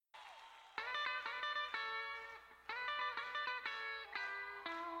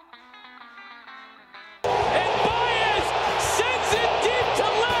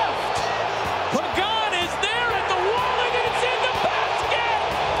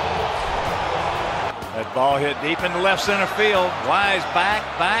Ball hit deep into left center field. Wise back.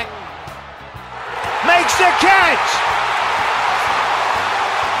 Makes the catch!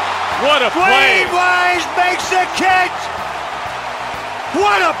 What a play! Wise makes the catch!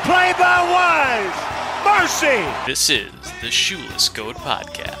 What a play by Wise! Mercy! This is the Shoeless Goat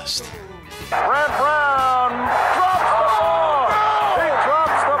Podcast. Brent Brown drops the ball! He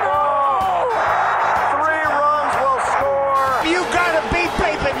drops the ball! 3 runs will score! You gotta be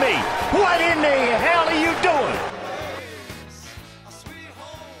vaping me! What in the hell are you doing?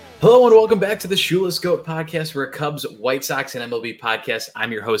 Hello and welcome back to the Shoeless Goat Podcast. We're a Cubs, White Sox, and MLB podcast.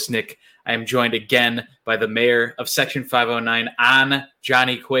 I'm your host, Nick. I am joined again by the mayor of Section 509 on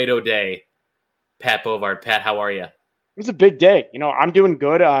Johnny Cueto Day, Pat Bovard. Pat, how are you? It was a big day. I'm doing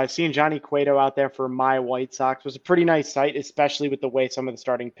good. Seeing Johnny Cueto out there for my White Sox was a pretty nice sight, especially with the way some of the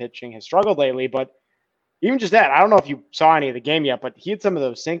starting pitching has struggled lately. But even just that, I don't know if you saw any of the game yet, but he had some of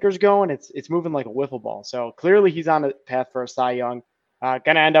those sinkers going. It's moving like a wiffle ball. So clearly he's on a path for a Cy Young.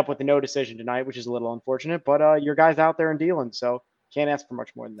 Going to end up with a no decision tonight, which is a little unfortunate. But your guy's out there and dealing, so can't ask for much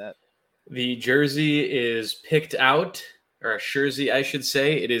more than that. The jersey is picked out, or a jersey, I should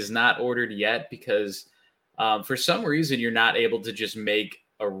say. It is not ordered yet because for some reason you're not able to just make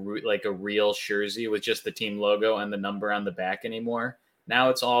a real jersey with just the team logo and the number on the back anymore.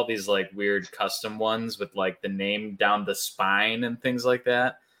 Now it's all these like weird custom ones with like the name down the spine and things like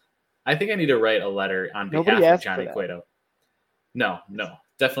that. I think I need to write a letter on behalf of Johnny Cueto. No,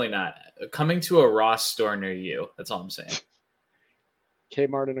 definitely not. Coming to a Ross store near you. That's all I'm saying.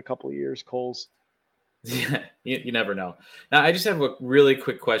 Kmart in a couple of years, Kohl's. Yeah, you never know. Now, I just have a really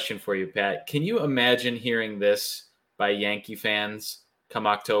quick question for you, Pat. Can you imagine hearing this by Yankee fans come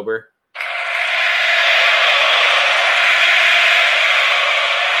October?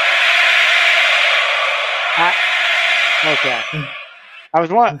 Okay. I was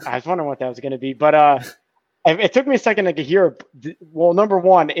wondering what that was going to be, but it took me a second to hear. Well, number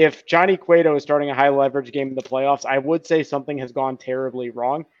one, if Johnny Cueto is starting a high leverage game in the playoffs, I would say something has gone terribly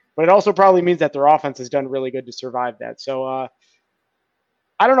wrong. But it also probably means that their offense has done really good to survive that. So I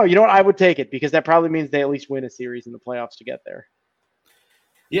don't know. You know what? I would take it because that probably means they at least win a series in the playoffs to get there.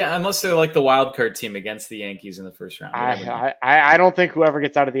 Yeah, unless they're like the wild card team against the Yankees in the first round. I don't think whoever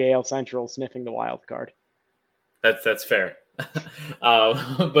gets out of the AL Central is sniffing the wild card. That's fair.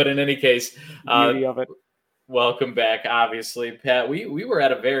 But in any case, beauty of it. Welcome back, obviously, Pat. We were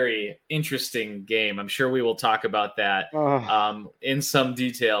at a very interesting game. I'm sure we will talk about that in some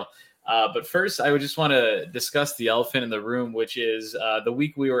detail. But first, I would just want to discuss the elephant in the room, which is the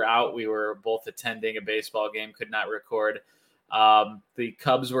week we were out, we were both attending a baseball game, could not record. The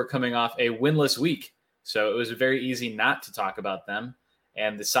Cubs were coming off a winless week, so it was very easy not to talk about them.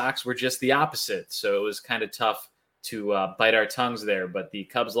 And the Sox were just the opposite, so it was kind of tough to bite our tongues there. But the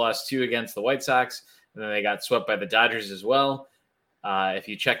Cubs lost 2 against the White Sox, and then they got swept by the Dodgers as well. If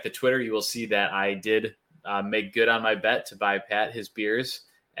you check the Twitter, you will see that I did make good on my bet to buy Pat his beers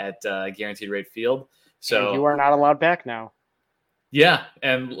at Guaranteed Rate Field. So and you are not allowed back now. Yeah,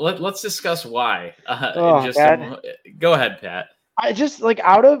 and let's discuss why. Go ahead, Pat. I just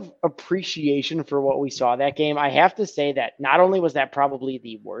out of appreciation for what we saw that game, I have to say that not only was that probably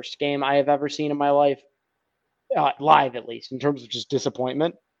the worst game I have ever seen in my life, live at least, in terms of just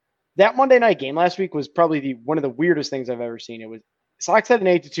disappointment. That Monday night game last week was probably one of the weirdest things I've ever seen. It was Sox had an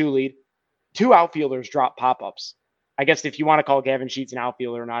 8-2 lead. 2 outfielders dropped pop-ups. I guess if you want to call Gavin Sheets an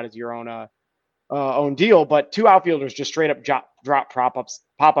outfielder or not is your own deal, but 2 outfielders just straight up drop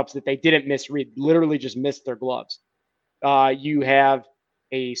pop-ups that they didn't misread, literally just missed their gloves. You have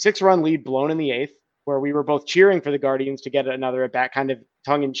a 6-run lead blown in the 8th, where we were both cheering for the Guardians to get another at bat, kind of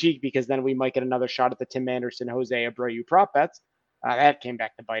tongue-in-cheek, because then we might get another shot at the Tim Anderson, Jose Abreu prop bets. That came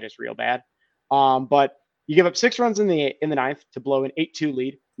back to bite us real bad. But you give up 6 runs in the 9th to blow an 8-2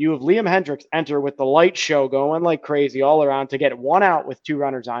 lead. You have Liam Hendricks enter with the light show going like crazy all around to get 1 out with 2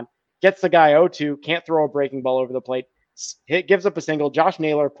 runners on. Gets the guy 0-2, can't throw a breaking ball over the plate. Gives up a single. Josh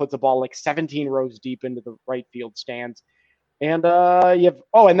Naylor puts a ball like 17 rows deep into the right field stands. And I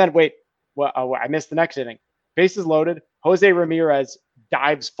missed the next inning. Bases loaded. Jose Ramirez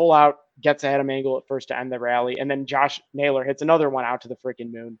dives full out, gets ahead of Mangle at first to end the rally, and then Josh Naylor hits another one out to the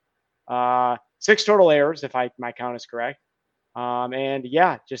freaking moon. 6 total errors, if my count is correct. And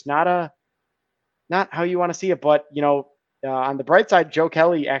yeah, just not how you want to see it. But on the bright side, Joe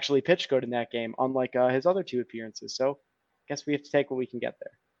Kelly actually pitched good in that game, unlike his other 2 appearances. So I guess we have to take what we can get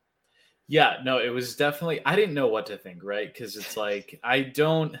there. Yeah, no, it was definitely. I didn't know what to think, right? Because it's like I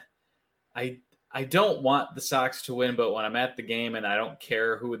don't want the Sox to win, but when I'm at the game and I don't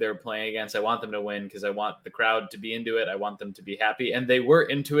care who they're playing against, I want them to win because I want the crowd to be into it. I want them to be happy. And they were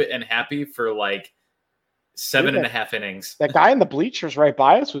into it and happy for like Seven and a half innings. That guy in the bleachers right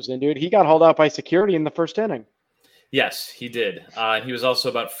by us was in, dude. He got hauled out by security in the first inning. Yes, he did. He was also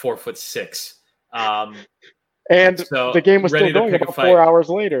about 4'6". And so the game was still going about 4 hours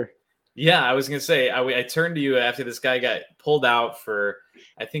later. Yeah, I was going to say, I turned to you after this guy got pulled out for,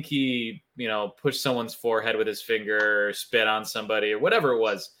 I think he, pushed someone's forehead with his finger or spit on somebody or whatever it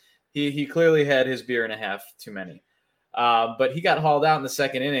was. He clearly had his beer and a half too many. But he got hauled out in the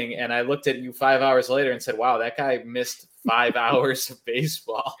second inning, and I looked at you 5 hours later and said, wow, that guy missed 5 hours of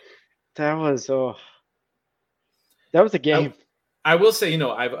baseball. That was a game. I will say,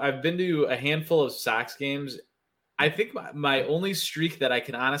 I've been to a handful of Sox games. I think my only streak that I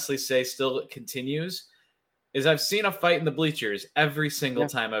can honestly say still continues is I've seen a fight in the bleachers every single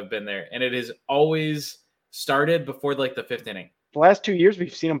time I've been there, and it has always started before like the fifth inning. The last 2 years,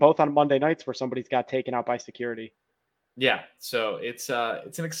 we've seen them both on Monday nights where somebody's got taken out by security. Yeah, so it's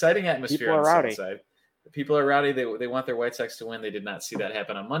an exciting atmosphere. People are rowdy. Side. The people are rowdy. They want their White Sox to win. They did not see that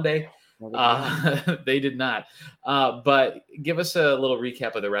happen on Monday. They did not. But give us a little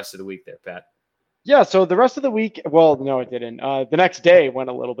recap of the rest of the week there, Pat. Yeah, so the rest of the week, well, no, it didn't. The next day went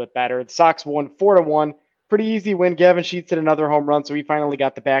a little bit better. The Sox won 4-1. Pretty easy win. Gavin Sheets hit another home run, so he finally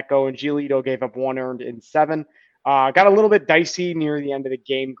got the bat going. Giolito gave up 1 earned in 7. Got a little bit dicey near the end of the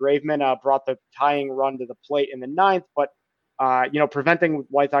game. Graveman brought the tying run to the plate in the 9th, but preventing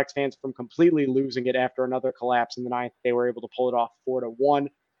White Sox fans from completely losing it after another collapse in the 9th. They were able to pull it off 4-1.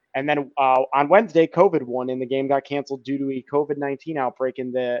 And then on Wednesday, COVID won, and the game got canceled due to a COVID-19 outbreak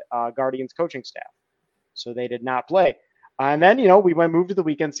in the Guardians coaching staff. So they did not play. And then, we moved to the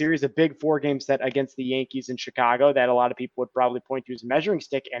weekend series, a big 4-game set against the Yankees in Chicago that a lot of people would probably point to as a measuring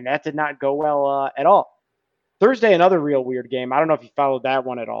stick, and that did not go well at all. Thursday, another real weird game. I don't know if you followed that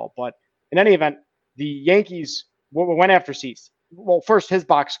one at all, but in any event, the Yankees went after Cease. Well, first, his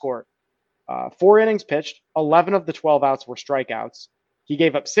box score. 4 innings pitched, 11 of the 12 outs were strikeouts. He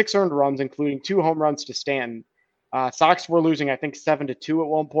gave up 6 earned runs, including 2 home runs to Stanton. Sox were losing, I think, 7-2 at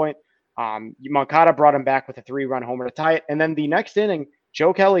one point. Moncada brought him back with a 3-run homer to tie it. And then the next inning,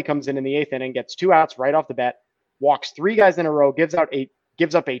 Joe Kelly comes in the 8th inning, gets 2 outs right off the bat, walks 3 guys in a row, gives up a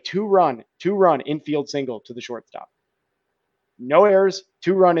 2-run infield single to the shortstop. No errors,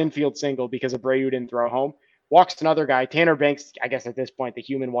 2-run infield single because Abreu didn't throw home. Walks another guy, Tanner Banks. I guess at this point, the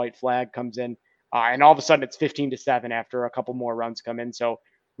human white flag comes in. And all of a sudden, it's 15-7 after a couple more runs come in. So,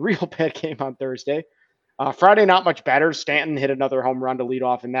 real bad game on Thursday. Friday, not much better. Stanton hit another home run to lead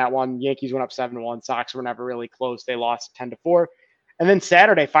off in that one. Yankees went up 7-1. Sox were never really close. They lost 10-4. And then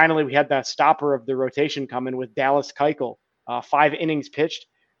Saturday, finally, we had the stopper of the rotation come in with Dallas Keuchel. 5 innings pitched,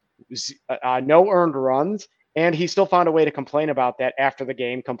 no earned runs. And he still found a way to complain about that after the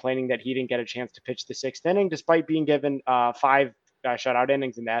game, complaining that he didn't get a chance to pitch the 6th inning, despite being given 5 shutout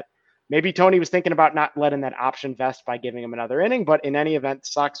innings in that. Maybe Tony was thinking about not letting that option vest by giving him another inning, but in any event,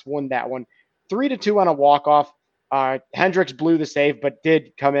 Sox won that one 3-2 on a walk-off. Hendricks blew the save, but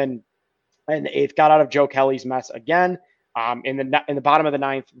did come in the 8th, got out of Joe Kelly's mess again. In the bottom of the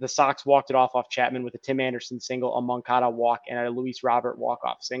 9th, the Sox walked it off Chapman with a Tim Anderson single, a Moncada walk, and a Luis Robert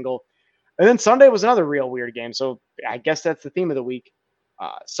walk-off single. And then Sunday was another real weird game, so I guess that's the theme of the week.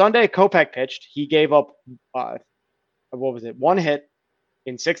 Sunday, Kopech pitched. He gave up, 1 hit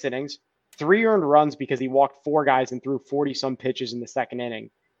in 6 innings, 3 earned runs because he walked 4 guys and threw 40-some pitches in the 2nd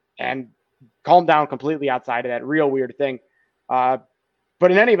inning, and calmed down completely outside of that. Real weird thing. But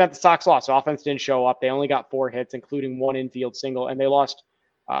in any event, the Sox lost. So offense didn't show up. They only got 4 hits, including 1 infield single, and they lost.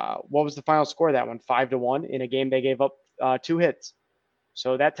 What was the final score of that one? 5-1 in a game they gave up 2 hits.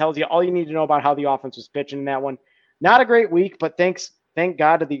 So that tells you all you need to know about how the offense was pitching in that one. Not a great week, but thank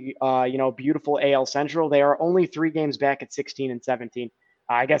God to the beautiful AL Central. They are only 3 games back at 16-17.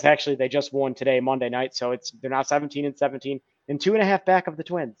 I guess actually they just won today, Monday night, so they're now 17-17 and 2.5 back of the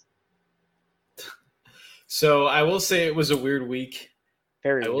Twins. So I will say it was a weird week.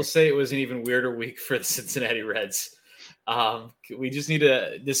 Very. I will say it was an even weirder week for the Cincinnati Reds. We just need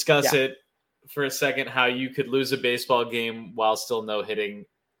to discuss it for a second, how you could lose a baseball game while still no-hitting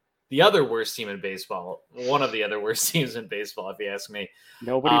the other worst team in baseball, one of the other worst teams in baseball, if you ask me.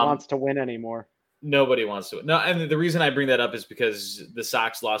 Nobody wants to win anymore. Nobody wants to. No, and the reason I bring that up is because the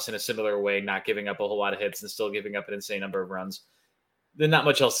Sox lost in a similar way, not giving up a whole lot of hits and still giving up an insane number of runs. There's not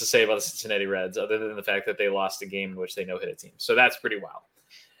much else to say about the Cincinnati Reds other than the fact that they lost a game in which they no-hit a team. So that's pretty wild.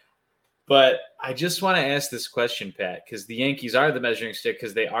 But I just want to ask this question, Pat, because the Yankees are the measuring stick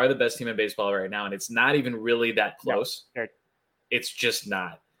because they are the best team in baseball right now, and it's not even really that close. No. It's just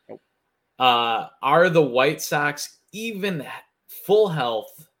not. Nope. Are the White Sox, even full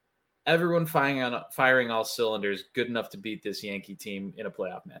health, everyone firing all cylinders, good enough to beat this Yankee team in a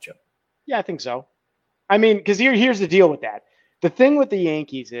playoff matchup? Yeah, I think so. I mean, because here's the deal with that. The thing with the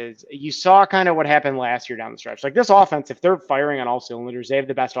Yankees is you saw kind of what happened last year down the stretch. Like this offense, if they're firing on all cylinders, they have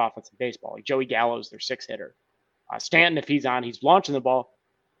the best offense in baseball. Like Joey Gallo's their 6-hitter. Stanton, if he's on, he's launching the ball.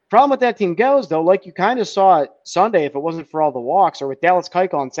 Problem with that team goes, though, like you kind of saw Sunday, if it wasn't for all the walks, or with Dallas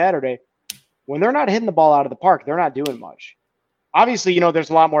Keuchel on Saturday, when they're not hitting the ball out of the park, they're not doing much. Obviously, there's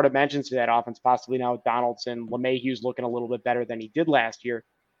a lot more dimensions to that offense, possibly now with Donaldson. LeMahieu's looking a little bit better than he did last year.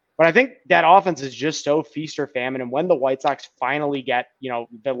 But I think that offense is just so feast or famine. And when the White Sox finally get,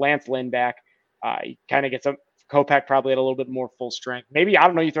 the Lance Lynn back, he kind of gets a Kopech probably at a little bit more full strength. Maybe, I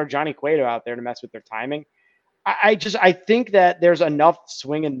don't know, you throw Johnny Cueto out there to mess with their timing. I think that there's enough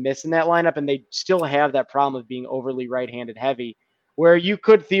swing and miss in that lineup, and they still have that problem of being overly right-handed heavy, where you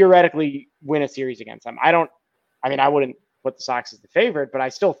could theoretically win a series against them. I wouldn't put the Sox as the favorite, but I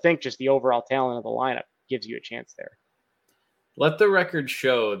still think just the overall talent of the lineup gives you a chance there. Let the record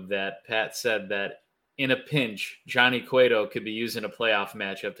show that Pat said that in a pinch, Johnny Cueto could be using a playoff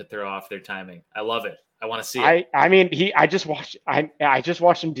matchup to throw off their timing. I love it. I want to see it. I just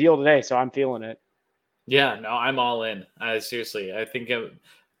watched him deal today, so I'm feeling it. Yeah, no, I'm all in. Seriously, I think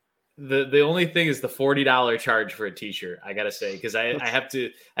the only thing is the $40 charge for a t-shirt, I gotta say, because I have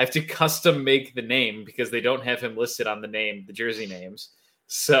to custom make the name because they don't have him listed on the jersey names.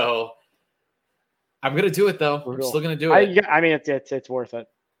 So I'm gonna do it though. I'm still gonna do it. It's worth it.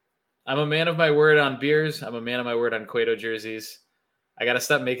 I'm a man of my word on beers. I'm a man of my word on Cueto jerseys. I gotta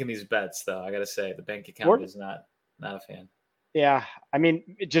stop making these bets though. I gotta say the bank account is not a fan. Yeah, I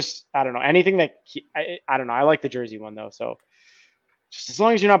don't know. Anything that I don't know. I like the jersey one though. So just as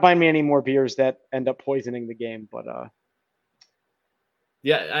long as you're not buying me any more beers that end up poisoning the game, but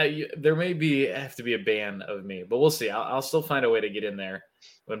there may have to be a ban of me, but we'll see. I'll still find a way to get in there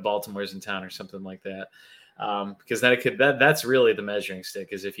when Baltimore's in town or something like that. Because then that's really the measuring stick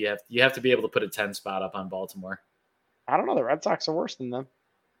is if you have to be able to put a 10 spot up on Baltimore. I don't know. The Red Sox are worse than them.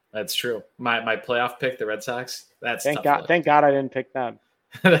 That's true. My playoff pick, the Red Sox. Thank God I didn't pick them.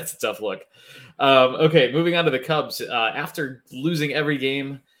 That's a tough look. Okay, moving on to the Cubs. After losing every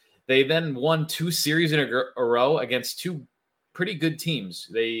game, they then won 2 series in a row against 2 pretty good teams.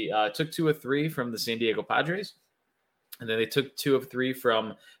 They took 2 of 3 from the San Diego Padres, and then they took 2 of 3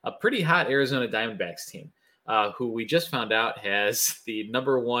 from a pretty hot Arizona Diamondbacks team, who we just found out has the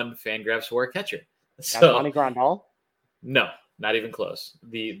 #1 Fangraphs WAR catcher. So Monty Grandal? No. Not even close.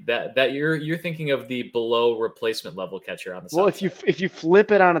 That you're thinking of the below replacement level catcher on the side. Well, if you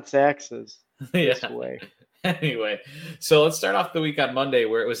flip it on its axis, this way. Anyway, so let's start off the week on Monday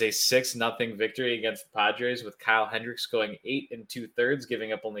where it was a 6-0 victory against the Padres with Kyle Hendricks going 8 2/3,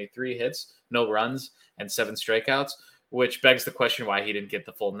 giving up only 3 hits, no runs, and 7 strikeouts, which begs the question why he didn't get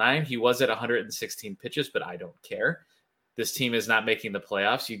the full 9. He was at 116 pitches, but I don't care. This team is not making the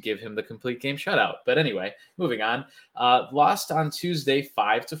playoffs. You give him the complete game shutout. But anyway, moving on. Lost on Tuesday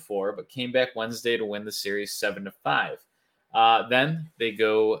 5-4, but came back Wednesday to win the series 7-5. Then they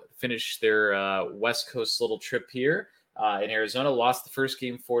go finish their West Coast little trip here in Arizona. Lost the first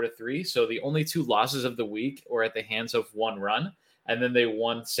game 4-3. So the only 2 losses of the week were at the hands of 1 run. And then they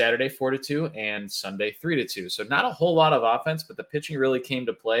won Saturday 4-2 and Sunday 3-2. So not a whole lot of offense, but the pitching really came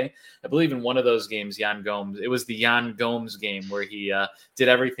to play. I believe in one of those games, it was the Yan Gomes game where he did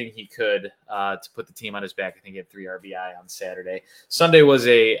everything he could to put the team on his back. I think he had 3 RBI on Saturday. Sunday was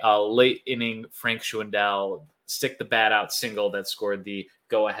a late inning Frank Schwindel stick the bat out single that scored the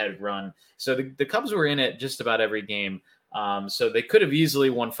go-ahead run. So the Cubs were in it just about every game. So they could have easily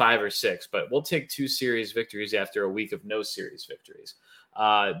won 5 or 6, but we'll take 2 series victories after a week of no series victories.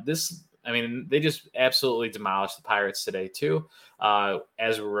 They just absolutely demolished the Pirates today too.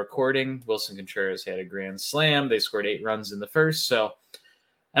 As we're recording, Willson Contreras had a grand slam. They scored 8 runs in the first. So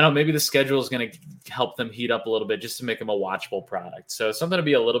I don't know, maybe the schedule is going to help them heat up a little bit just to make them a watchable product. So something to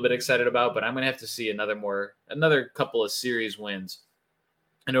be a little bit excited about, but I'm going to have to see another couple of series wins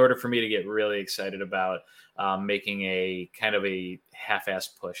in order for me to get really excited about making a kind of a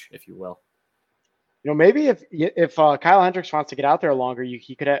half-assed push, if you will. Maybe if Kyle Hendricks wants to get out there longer,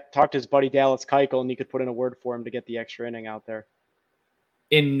 he could talk to his buddy Dallas Keuchel, and you could put in a word for him to get the extra inning out there.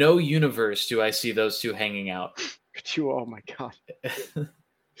 In no universe do I see those 2 hanging out. Oh my God.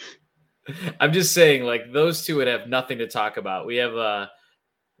 I'm just saying, like, those 2 would have nothing to talk about. We have I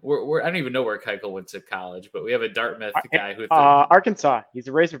don't even know where Keuchel went to college, but we have a Dartmouth guy who Arkansas. He's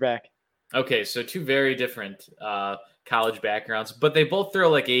a Razorback. Okay, so 2 very different college backgrounds, but they both throw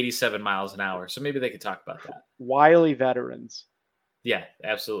like 87 miles an hour, so maybe they could talk about that. Wily veterans. Yeah,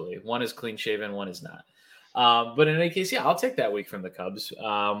 absolutely. One is clean shaven, one is not. But in any case, yeah, I'll take that week from the Cubs.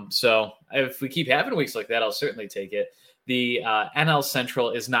 So if we keep having weeks like that, I'll certainly take it. The NL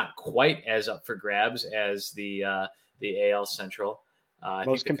Central is not quite as up for grabs as the AL Central.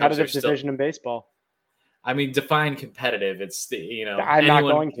 Most competitive division in baseball. I mean, define competitive. It's I'm not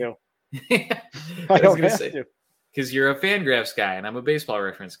going to. I don't have to. Because you're a Fangraphs guy and I'm a baseball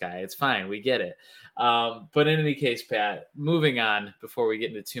reference guy. It's fine. We get it. But in any case, Pat, moving on before we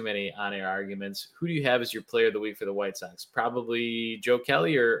get into too many on-air arguments, who do you have as your player of the week for the White Sox? Probably Joe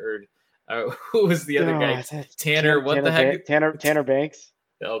Kelly or who was the other guy? Tanner, what the heck? Tanner Banks.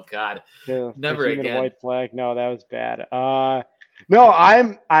 Oh, God. Yeah, never again. White flag. No, that was bad. No,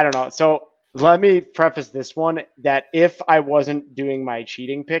 I don't know. So let me preface this one that if I wasn't doing my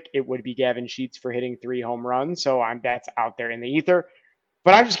cheating pick, it would be Gavin Sheets for hitting 3 home runs. So that's out there in the ether.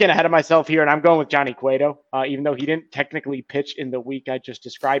 But I'm just getting ahead of myself here, and I'm going with Johnny Cueto. Even though he didn't technically pitch in the week I just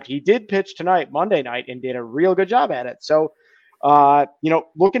described, he did pitch tonight, Monday night, and did a real good job at it. So,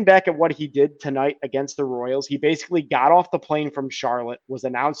 looking back at what he did tonight against the Royals, he basically got off the plane from Charlotte, was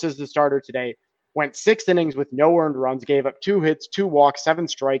announced as the starter today, went 6 innings with no earned runs, gave up 2 hits, 2 walks, 7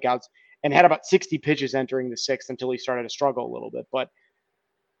 strikeouts, and had about 60 pitches entering the 6th until he started to struggle a little bit. But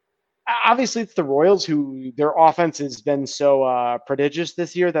obviously it's the Royals who their offense has been so prodigious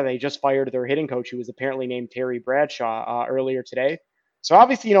this year that they just fired their hitting coach, who was apparently named Terry Bradshaw earlier today. So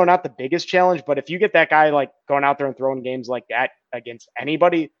obviously, not the biggest challenge, but if you get that guy like going out there and throwing games like that against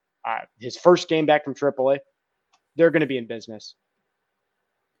anybody, his first game back from AAA, they're going to be in business.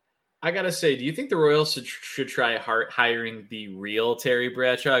 I got to say, do you think the Royals should try hiring the real Terry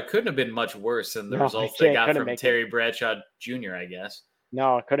Bradshaw? It couldn't have been much worse than the results they got from Terry Bradshaw Jr., I guess.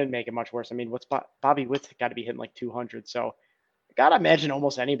 No, it couldn't make it much worse. I mean, what's Bobby Witt's got to be hitting like 200. So I got to imagine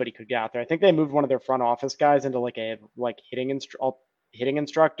almost anybody could get out there. I think they moved one of their front office guys into like a hitting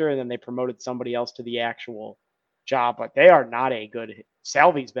instructor, and then they promoted somebody else to the actual job. But they are not a good –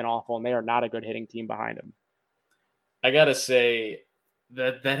 Salvi's been awful, and they are not a good hitting team behind him. I got to say –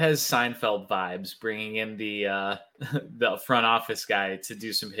 That has Seinfeld vibes, bringing in the front office guy to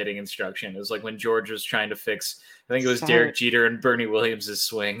do some hitting instruction. It was like when George was trying to fix, I think it was Derek Jeter and Bernie Williams'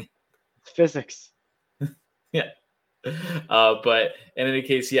 swing. Physics. Yeah. But in any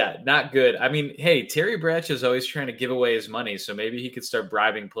case, yeah, not good. I mean, hey, Terry Bradshaw is always trying to give away his money, so maybe he could start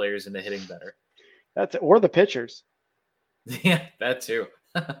bribing players into hitting better. Or the pitchers. Yeah, that too.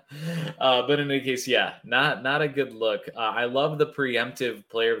 But in any case, yeah, not a good look. I love the preemptive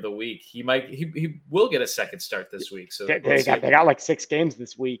player of the week. He will get a second start this week. So they got like 6 games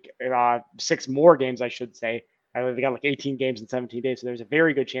this week, 6 more games, I should say. They got like 18 games in 17 days. So there's a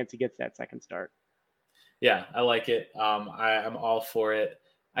very good chance he gets that second start. Yeah, I like it. I'm all for it.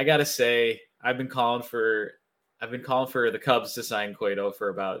 I got to say, I've been calling for the Cubs to sign Cueto for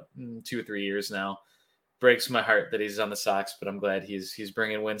about 2 or 3 years now. Breaks my heart that he's on the Sox, but I'm glad he's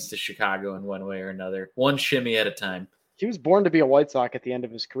bringing wins to Chicago in one way or another, one shimmy at a time. He was born to be a White Sox at the end of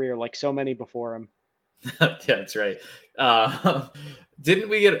his career, like so many before him. Yeah, that's right.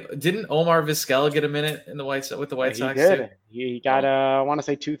 Didn't Omar Vizquel get a minute in the with the White Sox? He did. Too? He got I want to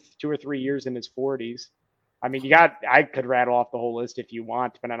say 2 or 3 years in his 40s. I mean, I could rattle off the whole list if you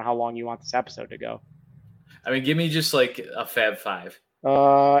want, depending on how long you want this episode to go. I mean, give me just like a Fab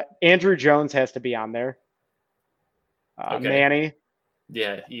 5. Andrew Jones has to be on there. Okay. Manny.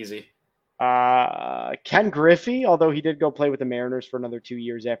 Yeah, easy. Ken Griffey, although he did go play with the Mariners for another 2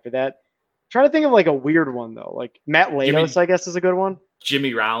 years after that. I'm trying to think of like a weird one, though. Like Matt Latos, I guess, is a good one.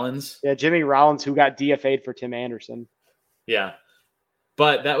 Jimmy Rollins. Yeah, Jimmy Rollins, who got DFA'd for Tim Anderson. Yeah.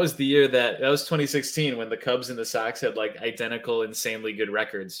 But that was the year that was 2016 when the Cubs and the Sox had like identical, insanely good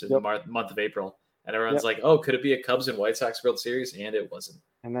records in the month of April. And everyone's like, oh, could it be a Cubs and White Sox World Series? And it wasn't.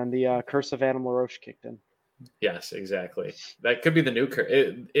 And then the curse of Adam LaRoche kicked in. Yes, exactly. That could be the new curse.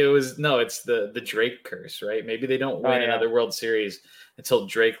 It's the Drake curse, right? Maybe they don't win another World Series until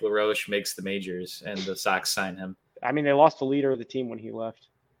Drake LaRoche makes the majors and the Sox sign him. I mean, they lost the leader of the team when he left.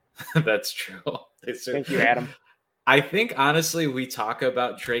 That's true. Thank you, Adam. I think, honestly, we talk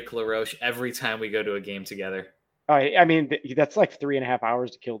about Drake LaRoche every time we go to a game together. I mean, that's like 3.5 hours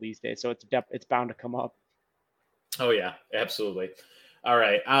to kill these days, so it's bound to come up. Oh, yeah, absolutely. All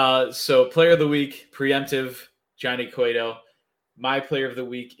right. So player of the week, preemptive, Johnny Cueto. My player of the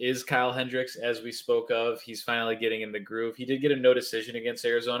week is Kyle Hendricks, as we spoke of. He's finally getting in the groove. He did get a no decision against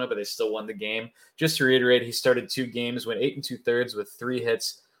Arizona, but they still won the game. Just to reiterate, he started 2 games, went 8 2/3 with 3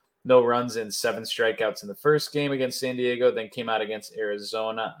 hits, no runs, and 7 strikeouts in the first game against San Diego. Then came out against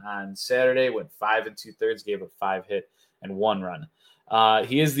Arizona on Saturday, went 5 2/3, gave up 5 hit and 1 run.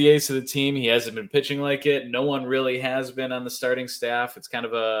 He is the ace of the team. He hasn't been pitching like it. No one really has been on the starting staff. It's kind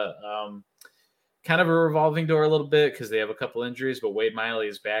of a revolving door a little bit because they have a couple injuries, but Wade Miley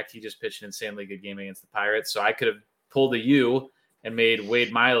is back. He just pitched an insanely good game against the Pirates. So I could have pulled a U and made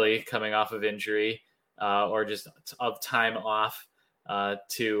Wade Miley, coming off of injury or just of time off,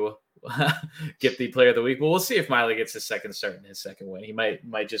 to get the player of the week. Well, we'll see if Miley gets his second start and his second win. He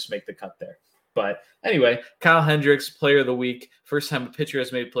might just make the cut there. But anyway, Kyle Hendricks, player of the week. First time a pitcher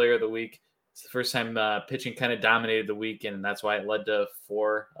has made player of the week. It's the first time pitching kind of dominated the weekend, and that's why it led to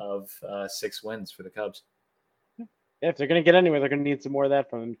 4 of 6 wins for the Cubs. Yeah, if they're going to get anywhere, they're going to need some more of that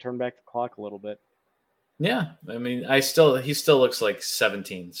from him. Turn back the clock a little bit. Yeah, I mean, he still looks like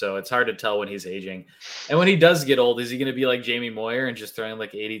 17, so it's hard to tell when he's aging. And when he does get old, is he going to be like Jamie Moyer and just throwing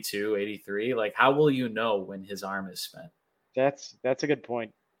like 82, 83? Like, how will you know when his arm is spent? That's a good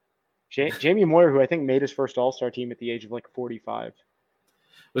point. Jamie Moyer, who I think made his first All-Star team at the age of like 45.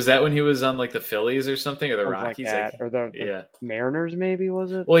 Was that when he was on like the Phillies or something, or the Rockies? Or the Mariners, maybe,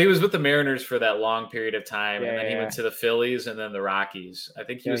 was it? Well, he was with the Mariners for that long period of time, and then he went to the Phillies and then the Rockies. I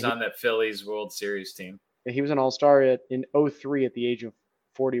think he was on that Phillies World Series team. He was an All-Star in 2003 at the age of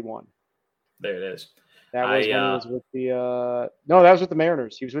 41. There it is. That was when he was with the no, that was with the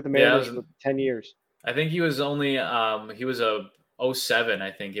Mariners. He was with the Mariners for 10 years. I think he was only he was a 07,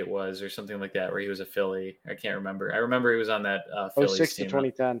 I think it was, or something like that, where he was a Philly. I can't remember. I remember he was on that Phillies 06 team. to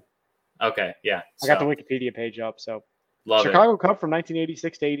 2010. Okay, yeah. I got the Wikipedia page up. So love Chicago Cub from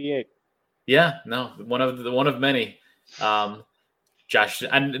 1986 to 88. Yeah, no, one of many. Josh,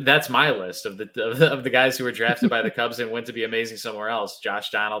 and that's my list of the guys who were drafted by the Cubs and went to be amazing somewhere else.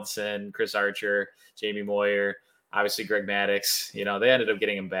 Josh Donaldson, Chris Archer, Jamie Moyer, obviously Greg Maddux. You know, they ended up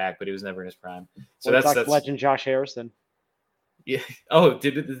getting him back, but he was never in his prime. So that's legend Josh Harrison. Yeah. Oh,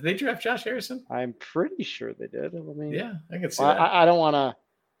 did they draft Josh Harrison? I'm pretty sure they did. I mean, yeah, I can see that. I don't want to.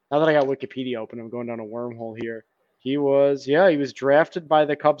 Now that I got Wikipedia open, I'm going down a wormhole here. He was drafted by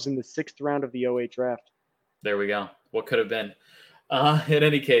the Cubs in the 6th round of the 08 draft. There we go. What could have been? In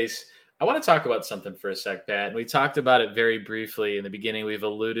any case, I want to talk about something for a sec, Pat. And we talked about it very briefly in the beginning. We've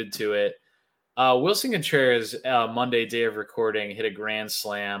alluded to it. Willson Contreras, Monday, day of recording, hit a grand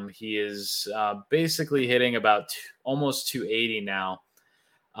slam. He is basically hitting about almost 280 now,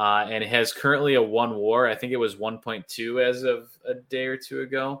 and has currently a 1 WAR. I think it was 1.2 as of a day or two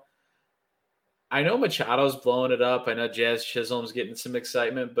ago. I know Machado's blowing it up. I know Jazz Chisholm's getting some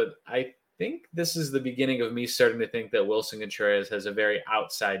excitement, but I think this is the beginning of me starting to think that Willson Contreras has a very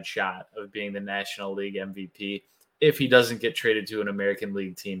outside shot of being the National League MVP if he doesn't get traded to an American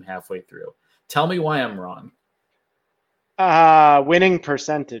League team halfway through. Tell me why I'm wrong. Winning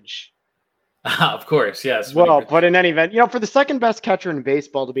percentage. Of course, yes. Well, but in any event, for the second best catcher in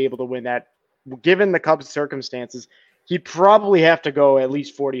baseball to be able to win that, given the Cubs' circumstances, he'd probably have to go at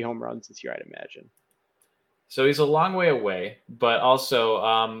least 40 home runs this year, I'd imagine. So he's a long way away, but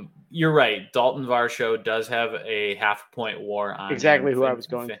also you're right. Dalton Varsho does have a 0.5-point WAR on exactly him. Who I was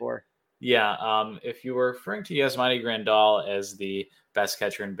going for. Yeah, if you were referring to Yasmani Grandal as the best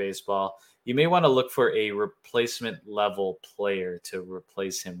catcher in baseball, you may want to look for a replacement level player to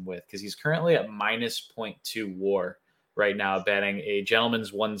replace him with, because he's currently at -0.2 WAR right now, batting a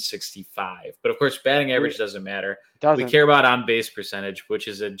gentleman's 165. But of course, batting average doesn't matter. We care about on base percentage, which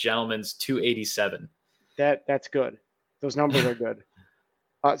is a gentleman's 287. That's good. Those numbers are good.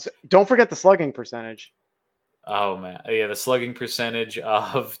 So don't forget the slugging percentage. Oh man, yeah, the slugging percentage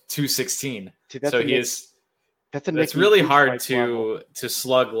of 216. So he is. It's really hard to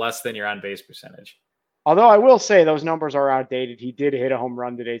slug less than your on base percentage. Although I will say those numbers are outdated. He did hit a home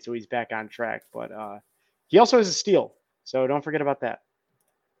run today, so he's back on track. But he also has a steal, so don't forget about that.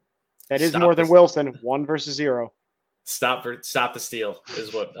 That is more than Willson. 1 versus 0. Stop the steal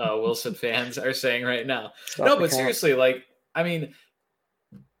is what Willson fans are saying right now. But seriously,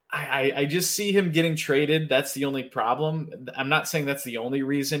 I just see him getting traded. That's the only problem. I'm not saying that's the only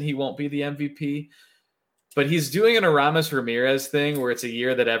reason he won't be the MVP, but he's doing an Aramis Ramirez thing where it's a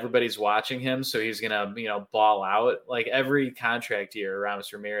year that everybody's watching him, so he's gonna ball out. Like every contract year,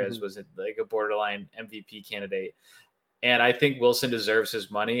 Aramis Ramirez was like a borderline MVP candidate. And I think Willson deserves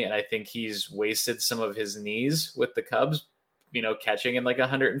his money, and I think he's wasted some of his knees with the Cubs, catching in like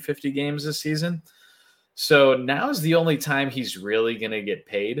 150 games this season. So now is the only time he's really going to get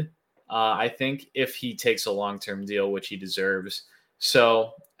paid, I think, if he takes a long-term deal, which he deserves.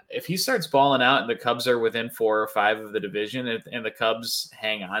 So if he starts balling out and the Cubs are within 4 or 5 of the division and the Cubs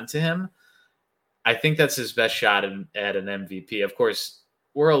hang on to him, I think that's his best shot at an MVP. Of course,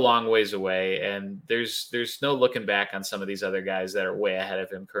 we're a long ways away, and there's no looking back on some of these other guys that are way ahead of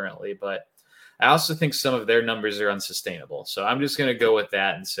him currently. But I also think some of their numbers are unsustainable. So I'm just going to go with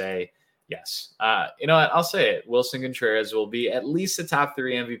that and say, yes. You know what? I'll say it. Willson Contreras will be at least a top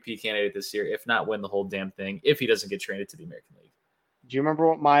 3 MVP candidate this year, if not win the whole damn thing, if he doesn't get traded to the American League. Do you remember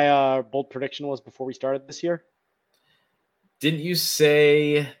what my bold prediction was before we started this year? Didn't you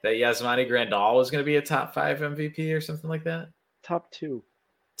say that Yasmani Grandal was going to be a top 5 MVP or something like that? Top 2.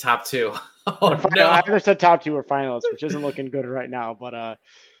 Top 2. Oh, no. I either said top 2 or finalists, which isn't looking good right now, but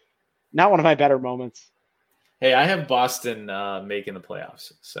not one of my better moments. Hey, I have Boston making the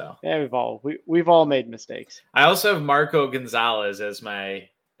playoffs. So yeah, we've all made mistakes. I also have Marco Gonzalez as my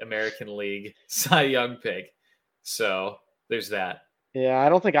American League Cy Young pick. So there's that. Yeah, I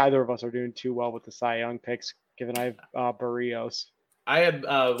don't think either of us are doing too well with the Cy Young picks, given I have Barrios. I had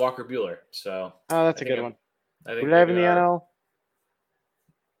Walker Buehler. So that's a good one. I think who did I have in the NL?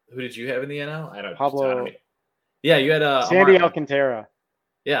 Who did you have in the NL? I don't Pablo. Yeah, you had Sandy Alcantara.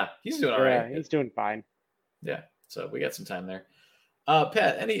 Yeah, he's doing all right. Yeah, he's doing fine. Yeah, so we got some time there.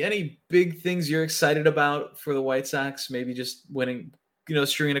 Pat, any big things you're excited about for the White Sox? Maybe just winning,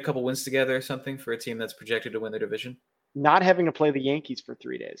 stringing a couple wins together or something for a team that's projected to win their division? Not having to play the Yankees for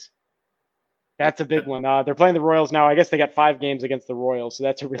 3 days. That's a big one. They're playing the Royals now. I guess they got 5 games against the Royals, so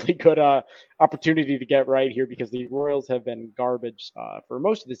that's a really good opportunity to get right here because the Royals have been garbage for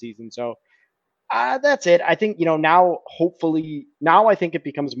most of the season. So that's it. I think, now I think it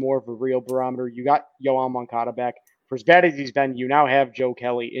becomes more of a real barometer. You got Yohan Moncada back. For as bad as he's been, you now have Joe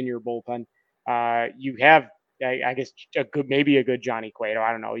Kelly in your bullpen. You have, I guess, maybe a good Johnny Cueto.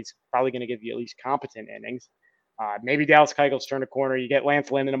 I don't know. He's probably going to give you at least competent innings. Maybe Dallas Keuchel's turn a corner. You get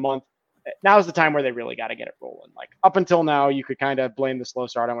Lance Lynn in a month. Now's the time where they really got to get it rolling. Like up until now, you could kind of blame the slow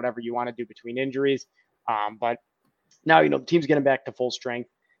start on whatever you want to do between injuries. But now, the team's getting back to full strength.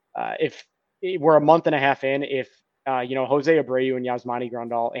 If we're a month and a half in, if Jose Abreu and Yasmani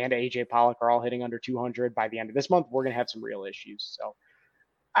Grandal and AJ Pollock are all hitting under 200 by the end of this month, we're going to have some real issues. So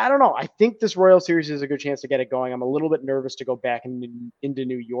I don't know. I think this Royal Series is a good chance to get it going. I'm a little bit nervous to go back into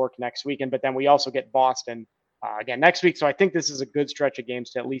New York next weekend, but then we also get Boston again next week. So I think this is a good stretch of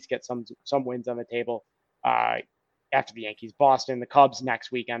games to at least get some wins on the table after the Yankees, Boston, the Cubs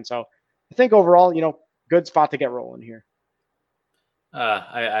next weekend. So I think overall, good spot to get rolling here.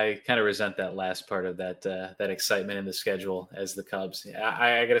 I kind of resent that last part of that excitement in the schedule as the Cubs.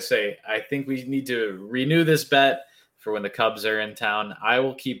 I got to say, I think we need to renew this bet for when the Cubs are in town. I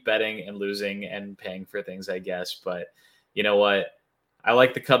will keep betting and losing and paying for things, I guess. But you know what? I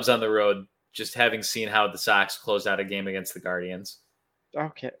like the Cubs on the road, just having seen how the Sox closed out a game against the Guardians.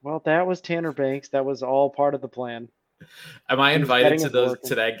 Okay. Well, that was Tanner Banks. That was all part of the plan. Am I invited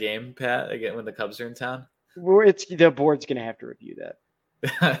to that game, Pat, again when the Cubs are in town? The board's going to have to review that.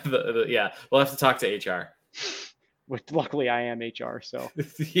 Yeah, we'll have to talk to HR. Which luckily I am HR, so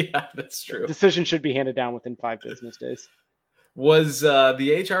yeah, that's true. Decision should be handed down within 5 business days. Was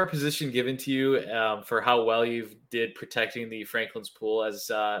the HR position given to you for how well you did protecting the Franklin's pool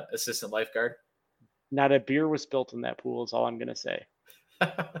as assistant lifeguard? Not a beer was spilt in that pool is all I'm going to say.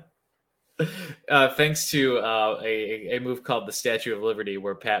 Thanks to a move called the Statue of Liberty,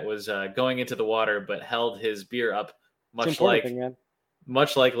 where Pat was going into the water but held his beer up, much like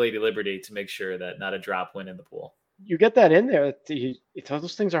Lady Liberty, to make sure that not a drop went in the pool. You get that in there.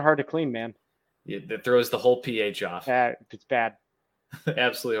 Those things are hard to clean, man. It throws the whole pH off. It's bad.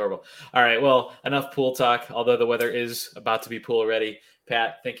 Absolutely horrible. All right, well, enough pool talk, although the weather is about to be pool ready.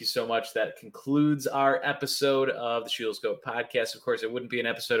 Pat, thank you so much. That concludes our episode of the Shoeless Goat podcast. Of course, it wouldn't be an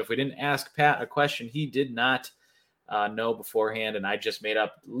episode if we didn't ask Pat a question he did not know beforehand, and I just made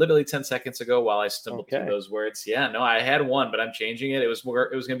up literally 10 seconds ago while I stumbled through those words. Yeah, no, I had one, but I'm changing it. It was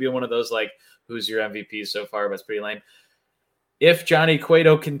going to be one of those like, who's your MVP so far? But it's pretty lame. If Johnny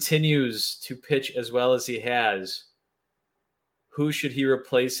Cueto continues to pitch as well as he has, who should he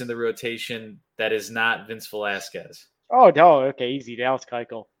replace in the rotation that is not Vince Velasquez? Oh, no. Okay, easy. Dallas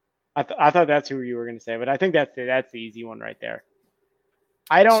Keuchel. I thought that's who you were going to say, but I think that's the easy one right there.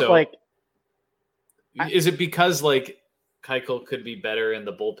 I don't Is it because Keuchel could be better in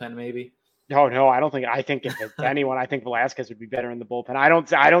the bullpen maybe? No, I don't think. I think if it's anyone, I think Velasquez would be better in the bullpen.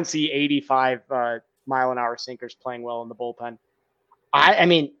 I don't see 85 mile an hour sinkers playing well in the bullpen. I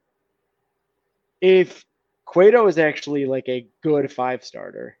mean, if Cueto is actually like a good 5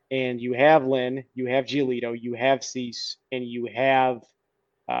 starter, and you have Lynn, you have Giolito, you have Cease, and you have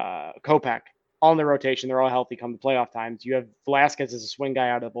Kopech all in the rotation. They're all healthy come the playoff times. You have Velasquez as a swing guy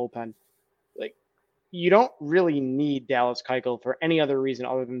out of the bullpen. Like, you don't really need Dallas Keuchel for any other reason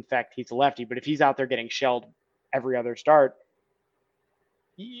other than the fact he's a lefty. But if he's out there getting shelled every other start,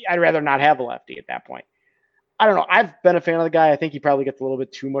 I'd rather not have a lefty at that point. I don't know. I've been a fan of the guy. I think he probably gets a little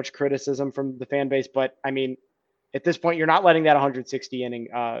bit too much criticism from the fan base. But, I mean, at this point, you're not letting that 160-inning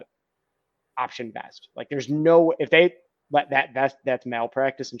option best. Like, there's no – if they let that best, that's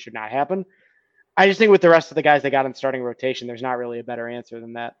malpractice and should not happen. I just think with the rest of the guys they got in starting rotation, there's not really a better answer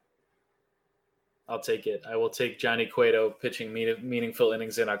than that. I'll take it. I will take Johnny Cueto pitching meaningful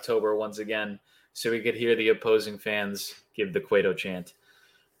innings in October once again, so we could hear the opposing fans give the Cueto chant.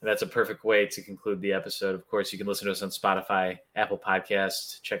 And that's a perfect way to conclude the episode. Of course, you can listen to us on Spotify, Apple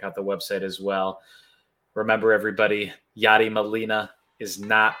Podcasts. Check out the website as well. Remember, everybody, Yadi Molina is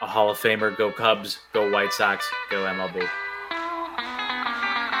not a Hall of Famer. Go Cubs, go White Sox, go MLB.